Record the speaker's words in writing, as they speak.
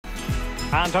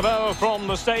And hello from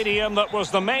the stadium that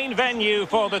was the main venue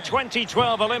for the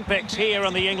 2012 Olympics here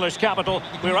in the English capital.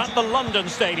 We're at the London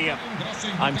Stadium.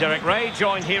 I'm Derek Ray,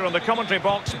 joined here in the commentary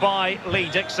box by Lee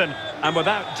Dixon. And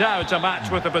without doubt, a match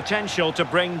with the potential to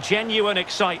bring genuine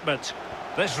excitement.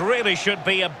 This really should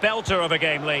be a belter of a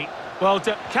game, Lee. Well,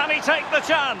 can he take the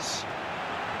chance?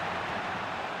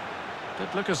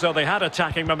 Did look as though they had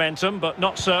attacking momentum, but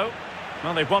not so.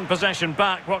 Well, they've won possession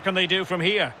back. What can they do from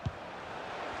here?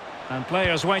 And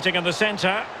players waiting in the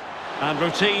centre. And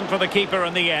routine for the keeper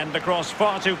in the end. The cross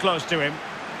far too close to him.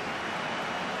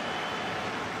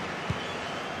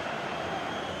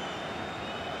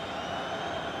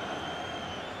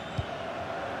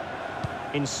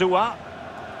 Insua.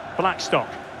 Blackstock.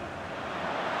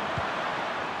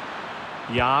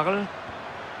 Jarl.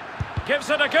 Gives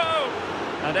it a go.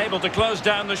 And able to close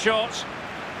down the shot.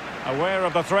 Aware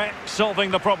of the threat,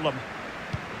 solving the problem.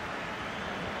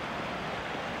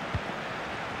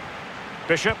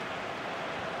 Bishop.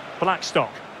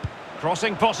 Blackstock.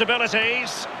 Crossing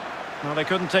possibilities. Well, they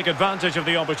couldn't take advantage of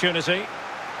the opportunity.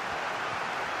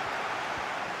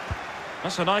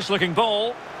 That's a nice looking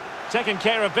ball. Taking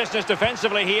care of business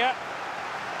defensively here.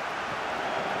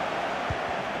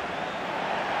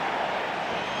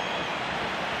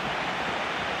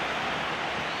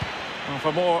 Well,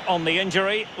 for more on the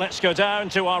injury, let's go down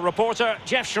to our reporter,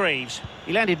 Jeff Shreves.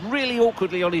 He landed really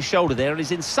awkwardly on his shoulder there and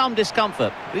is in some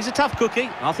discomfort. But he's a tough cookie.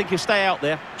 I think he'll stay out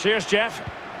there. Cheers, Jeff.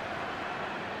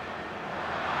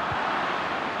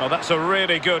 Oh, that's a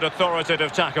really good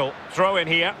authoritative tackle. Throw in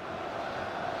here.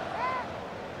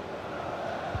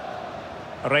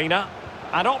 Reina.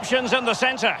 And options in the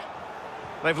centre.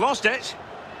 They've lost it.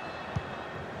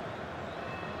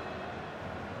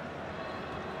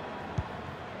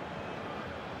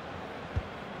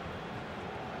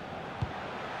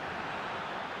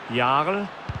 Jarl.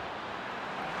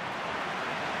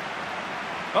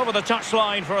 Over the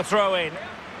touchline for a throw-in.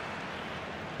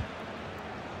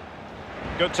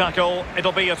 Good tackle.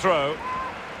 It'll be a throw.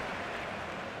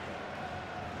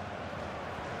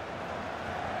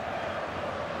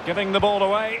 Giving the ball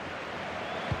away.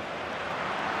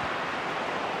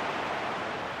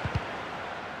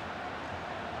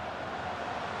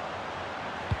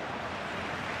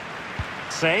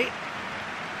 Say.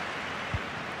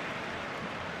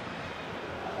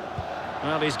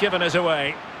 Well, he's given it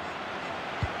away.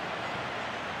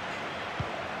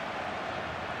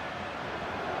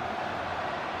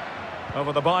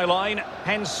 Over the byline,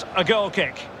 hence a goal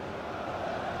kick.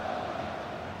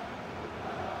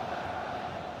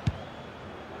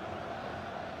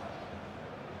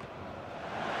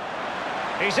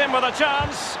 He's in with a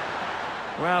chance.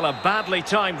 Well, a badly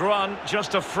timed run,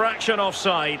 just a fraction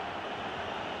offside.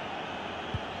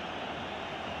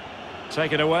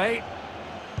 Take it away.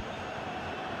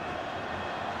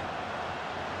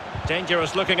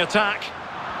 Dangerous looking attack.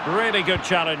 Really good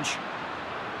challenge.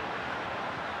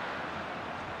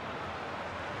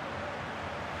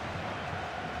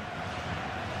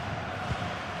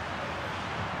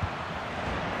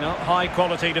 No, high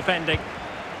quality defending.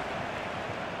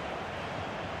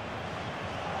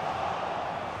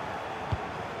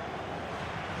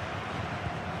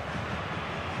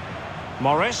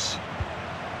 Morris.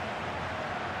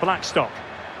 Blackstock.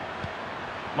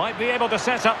 Might be able to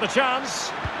set up the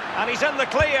chance. And he's in the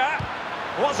clear.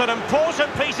 What an important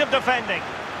piece of defending.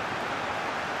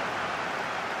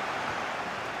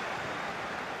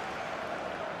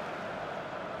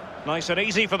 Nice and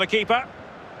easy for the keeper.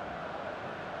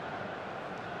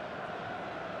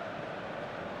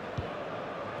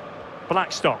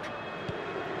 Blackstock.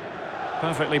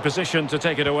 Perfectly positioned to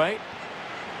take it away.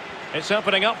 It's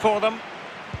opening up for them.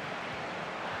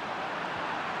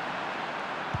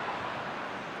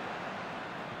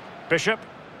 Bishop.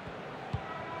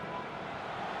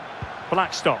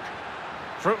 Blackstock.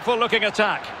 Fruitful looking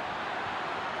attack.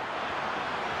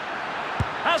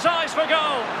 Has eyes for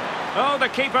goal. Oh, the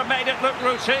keeper made it look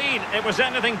routine. It was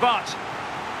anything but.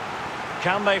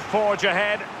 Can they forge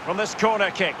ahead from this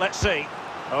corner kick? Let's see.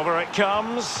 Over it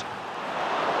comes.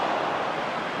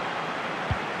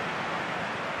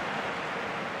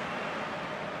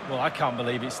 Well, I can't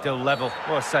believe it's still level.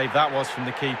 What a save that was from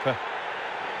the keeper.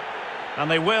 And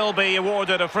they will be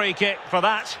awarded a free kick for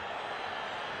that.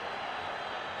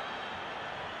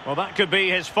 Well, that could be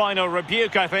his final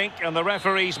rebuke, I think, and the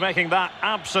referee's making that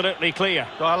absolutely clear.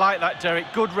 Well, I like that,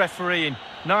 Derek. Good refereeing.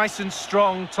 Nice and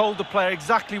strong, told the player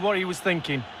exactly what he was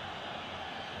thinking.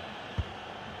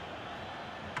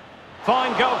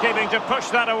 Fine goalkeeping to push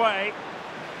that away.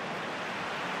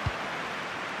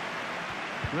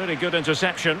 Really good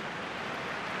interception.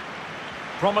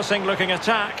 Promising looking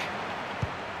attack.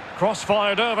 Cross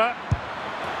fired over.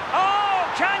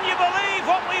 Oh, can you believe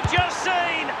what we've just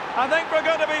seen? I think we're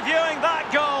going to be viewing that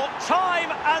goal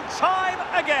time and time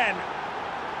again.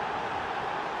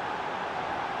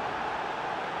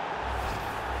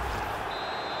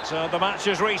 So the match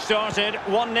has restarted,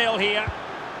 1-0 here.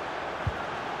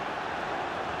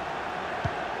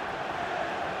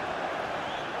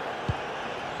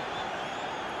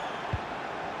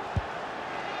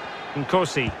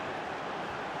 Nkosi.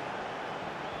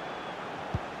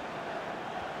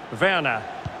 Werner.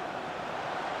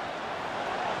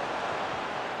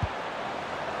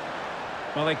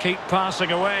 Well, they keep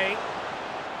passing away.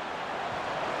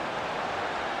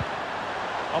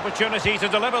 Opportunity to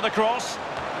deliver the cross.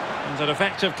 And an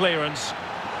effective clearance.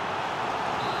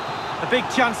 A big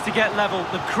chance to get level.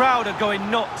 The crowd are going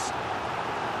nuts.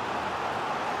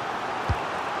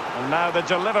 And now the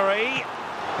delivery.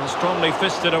 Strongly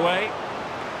fisted away.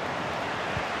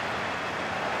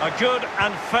 A good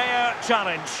and fair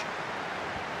challenge.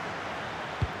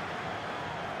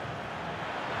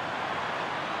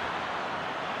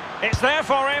 It's there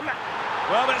for him.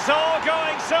 Well, it's all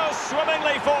going so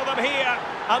swimmingly for them here.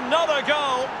 Another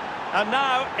goal. And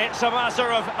now it's a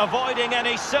matter of avoiding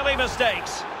any silly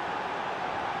mistakes.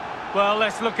 Well,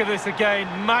 let's look at this again.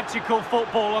 Magical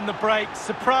football on the break.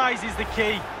 Surprise is the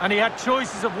key. And he had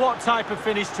choices of what type of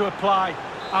finish to apply.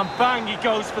 And bang, he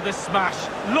goes for the smash.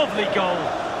 Lovely goal.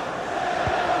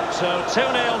 So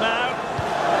 2-0 now.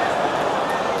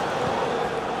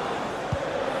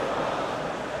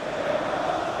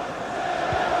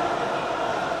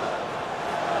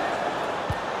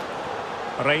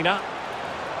 Reina.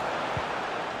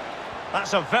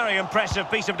 That's a very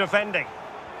impressive piece of defending.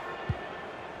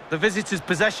 The visitors'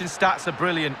 possession stats are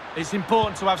brilliant. It's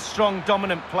important to have strong,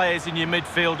 dominant players in your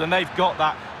midfield, and they've got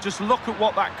that. Just look at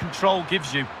what that control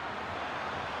gives you.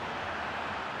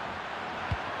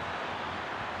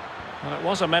 Well, it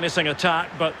was a menacing attack,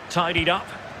 but tidied up.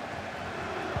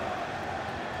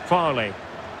 Farley.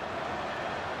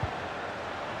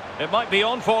 It might be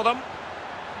on for them.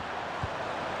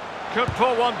 Could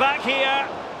pull one back here.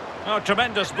 Oh,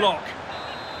 tremendous block.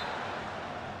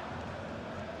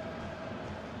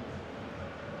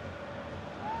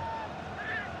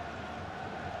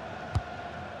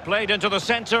 Played into the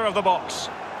centre of the box.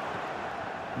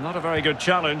 Not a very good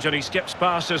challenge, and he skips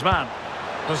past his man.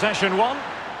 Possession won.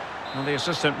 And the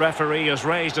assistant referee has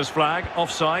raised his flag.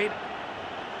 Offside.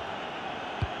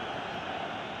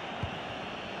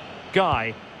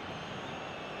 Guy.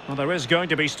 Well, there is going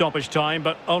to be stoppage time,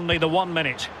 but only the 1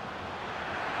 minute.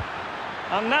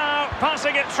 And now,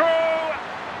 passing it through.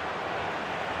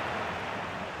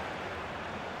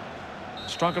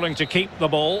 Struggling to keep the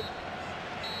ball.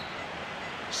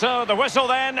 So, the whistle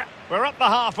then. We're at the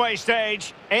halfway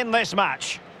stage in this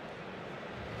match.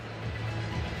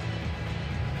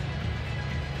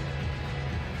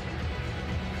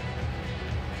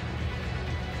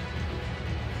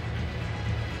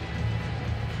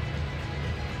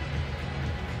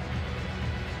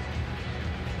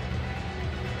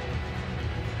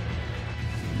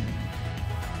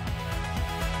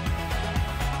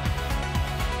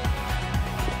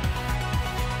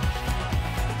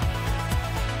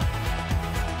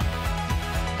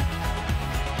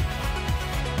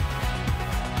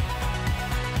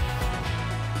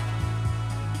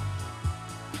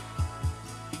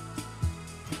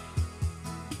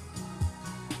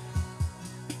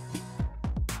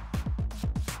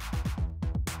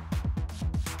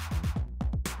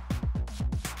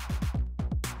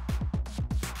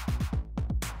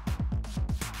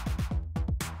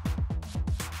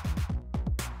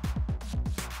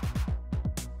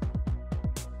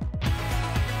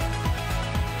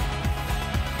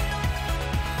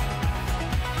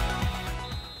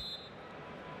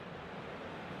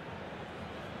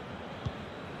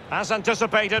 As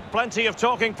anticipated, plenty of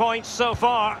talking points so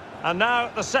far. And now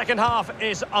the second half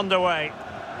is underway.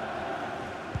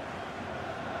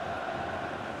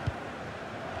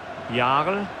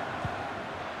 Jarl.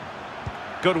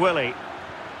 Good Willie.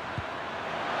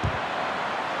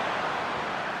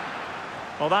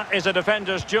 Well, that is a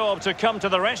defender's job to come to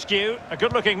the rescue. A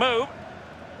good-looking move.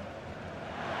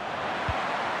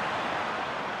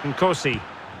 Nkosi.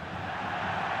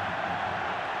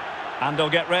 And they'll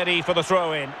get ready for the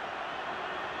throw-in.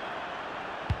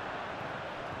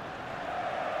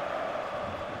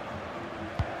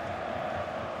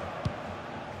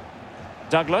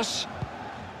 Douglas.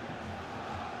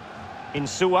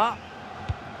 Insua.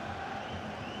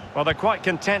 Well, they're quite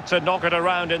content to knock it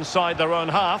around inside their own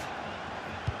half.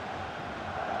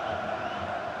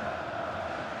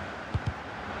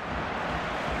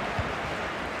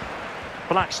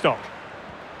 Blackstock.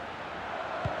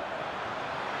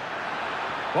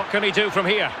 What can he do from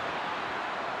here?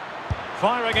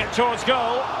 Firing it towards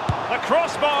goal. The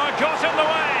crossbar got in the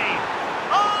way.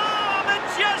 Oh,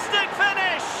 majestic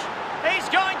finish! He's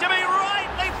going to be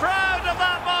rightly proud of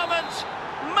that moment.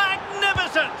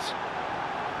 Magnificent!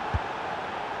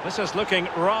 This is looking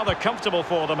rather comfortable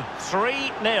for them.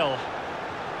 3-0.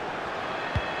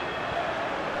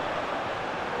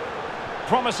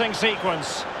 Promising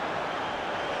sequence.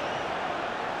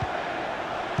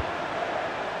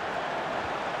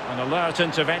 An alert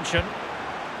intervention.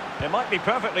 It might be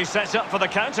perfectly set up for the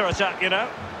counter-attack, you know.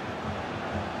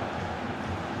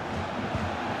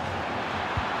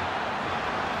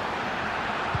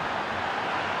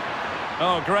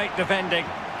 Oh, great defending.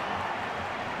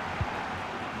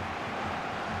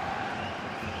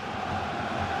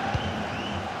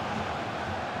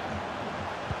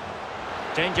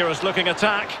 Dangerous looking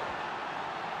attack.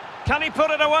 Can he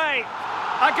put it away?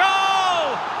 A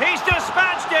goal! He's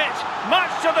dispatched it, much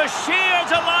to the sheer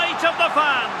delight of the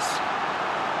fans.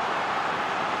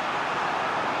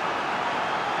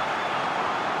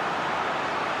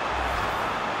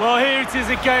 Well, here it is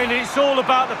again. It's all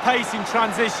about the pace in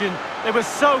transition. They were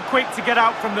so quick to get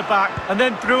out from the back and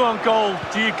then through on goal.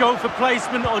 Do you go for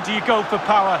placement or do you go for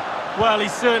power? Well, he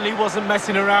certainly wasn't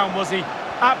messing around, was he?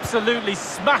 Absolutely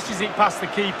smashes it past the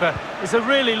keeper. It's a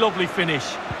really lovely finish.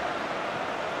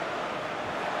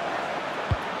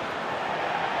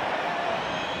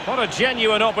 What a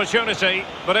genuine opportunity,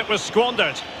 but it was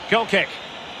squandered. Goal kick.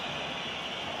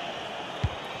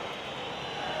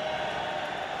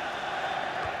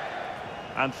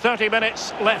 And 30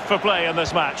 minutes left for play in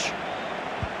this match.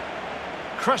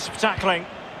 Crisp tackling.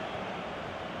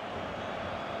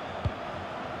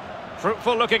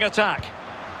 Fruitful looking attack.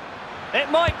 It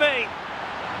might be.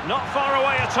 Not far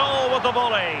away at all with the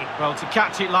volley. Well, to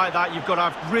catch it like that, you've got to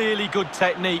have really good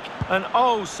technique, and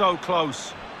oh, so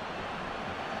close.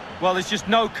 Well, there's just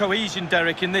no cohesion,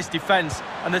 Derek, in this defence,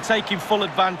 and they're taking full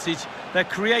advantage. They're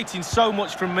creating so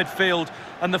much from midfield,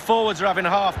 and the forwards are having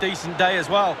a half-decent day as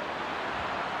well.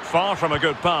 Far from a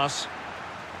good pass.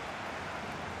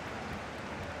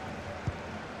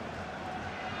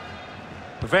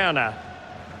 Werner.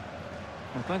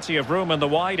 And plenty of room in the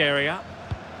wide area.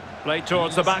 Played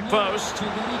towards the back post.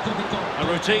 A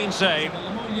routine save.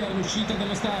 All'uscita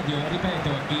dello stadio, ripeto,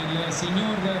 il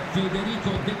signor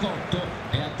Federico De Cotto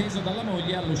è atteso dalla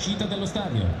moglie all'uscita dello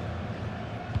stadio.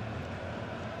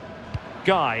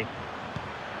 Guy.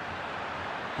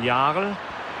 Jarl.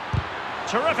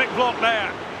 Terrific block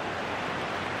there.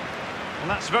 And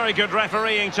that's very good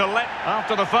refereeing to let,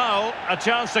 after the foul, a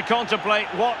chance to contemplate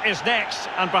what is next,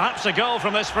 and perhaps a goal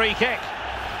from this free kick.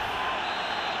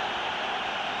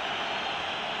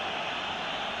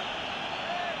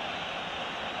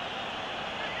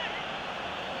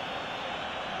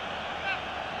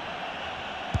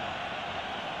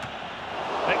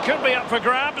 It could be up for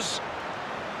grabs.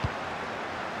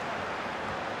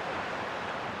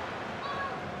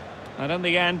 And in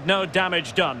the end, no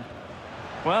damage done.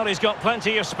 Well, he's got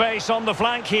plenty of space on the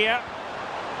flank here.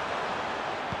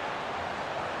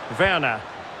 Werner.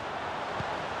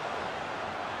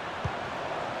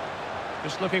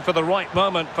 Just looking for the right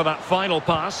moment for that final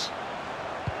pass.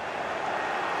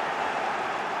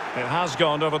 It has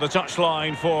gone over the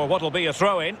touchline for what will be a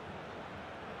throw-in.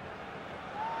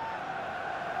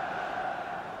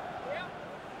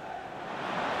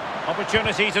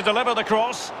 Opportunity to deliver the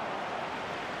cross.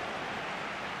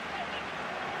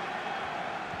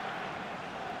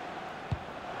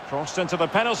 Crossed into the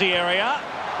penalty area.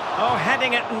 Oh,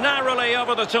 heading it narrowly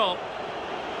over the top.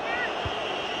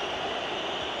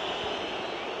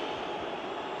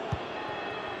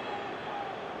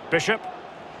 Bishop.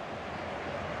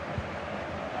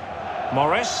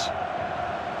 Morris.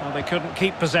 Well, they couldn't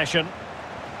keep possession.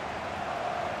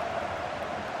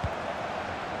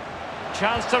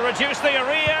 Chance to reduce the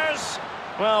arrears.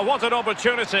 Well, what an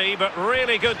opportunity, but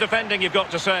really good defending, you've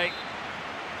got to say.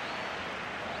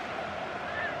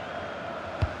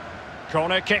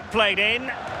 Corner kick played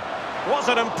in. Was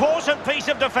an important piece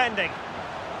of defending.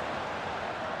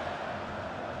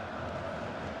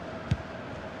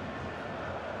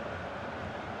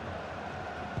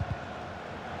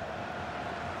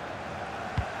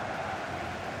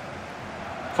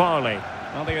 Farley.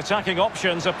 Well, the attacking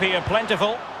options appear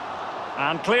plentiful.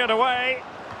 And cleared away.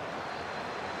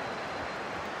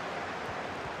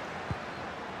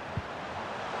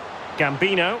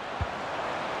 Gambino.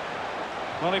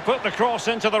 Well, he put the cross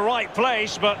into the right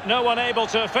place, but no one able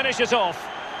to finish it off.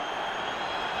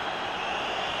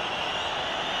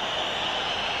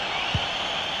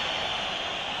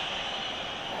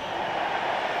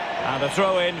 And a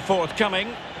throw-in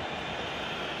forthcoming.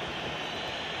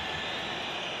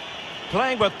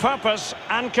 Playing with purpose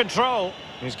and control.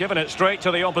 He's given it straight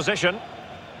to the opposition.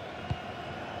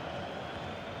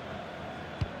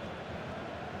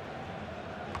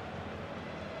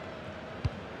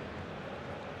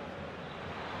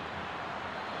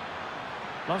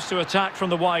 Loves to attack from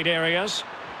the wide areas.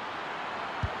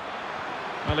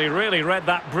 Well, he really read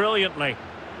that brilliantly.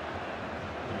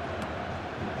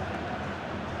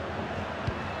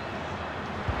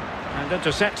 And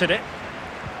intercepted it.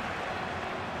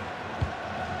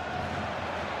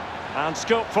 And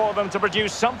scope for them to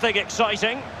produce something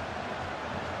exciting.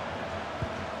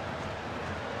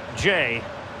 Jay.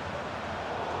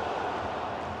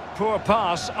 Poor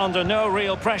pass under no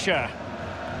real pressure.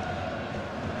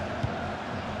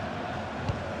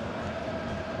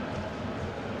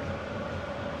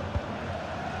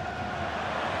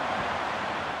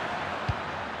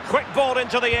 Quick ball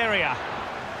into the area.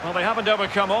 Well, they haven't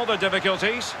overcome all the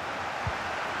difficulties.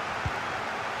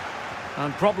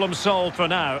 And problem solved for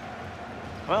now.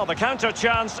 Well, the counter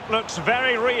chance looks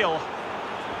very real.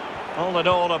 All in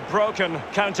all, a broken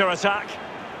counter-attack.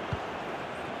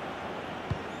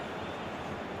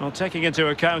 Well, taking into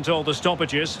account all the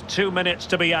stoppages, 2 minutes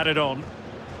to be added on.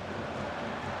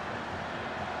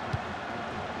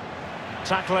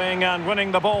 Tackling and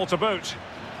winning the ball to boot.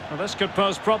 Well, this could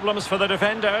pose problems for the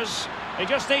defenders. He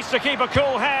just needs to keep a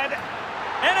cool head.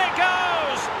 In it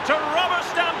goes! To rubber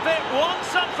stamp it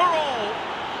once and for all.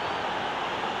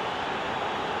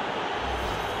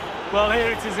 Well,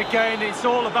 here it is again. It's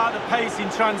all about the pace in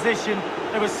transition.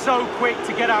 They were so quick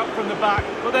to get out from the back,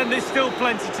 but then there's still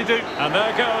plenty to do. And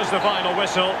there goes the final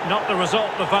whistle. Not the result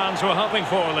the fans were hoping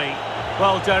for, Lee.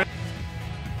 Well, Derek.